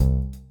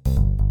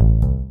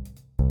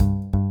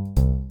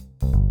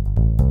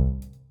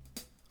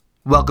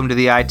Welcome to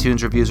the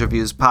iTunes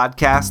Reviews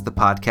podcast, the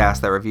podcast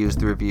that reviews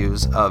the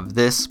reviews of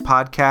this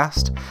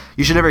podcast.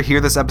 You should never hear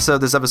this episode.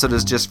 This episode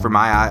is just for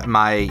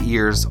my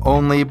ears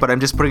only, but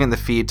I'm just putting it in the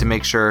feed to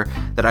make sure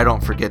that I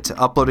don't forget to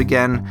upload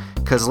again,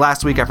 because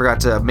last week I forgot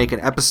to make an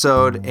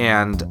episode,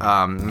 and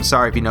I'm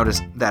sorry if you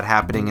noticed that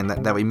happening and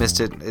that we missed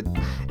it.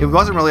 It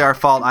wasn't really our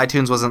fault.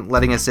 iTunes wasn't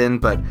letting us in,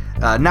 but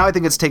now I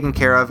think it's taken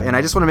care of, and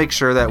I just want to make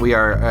sure that we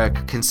are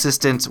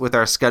consistent with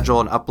our schedule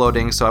and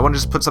uploading, so I want to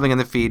just put something in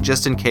the feed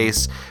just in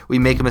case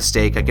we make a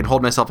mistake. I can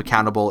hold myself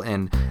accountable,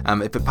 and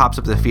if it pops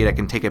up in the feed, I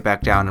can take it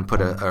back down and put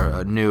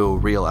a new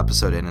real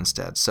episode in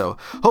instead. So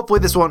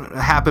hopefully this won't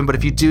happen, but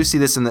if you do see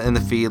this in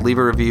the feed, leave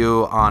a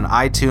review on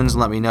iTunes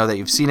and let me know that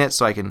you've seen it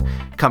so I can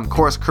come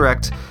course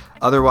correct.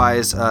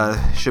 Otherwise,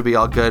 should be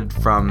all good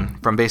from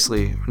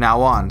basically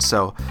now on.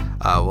 So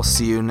we'll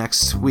see you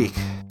next week.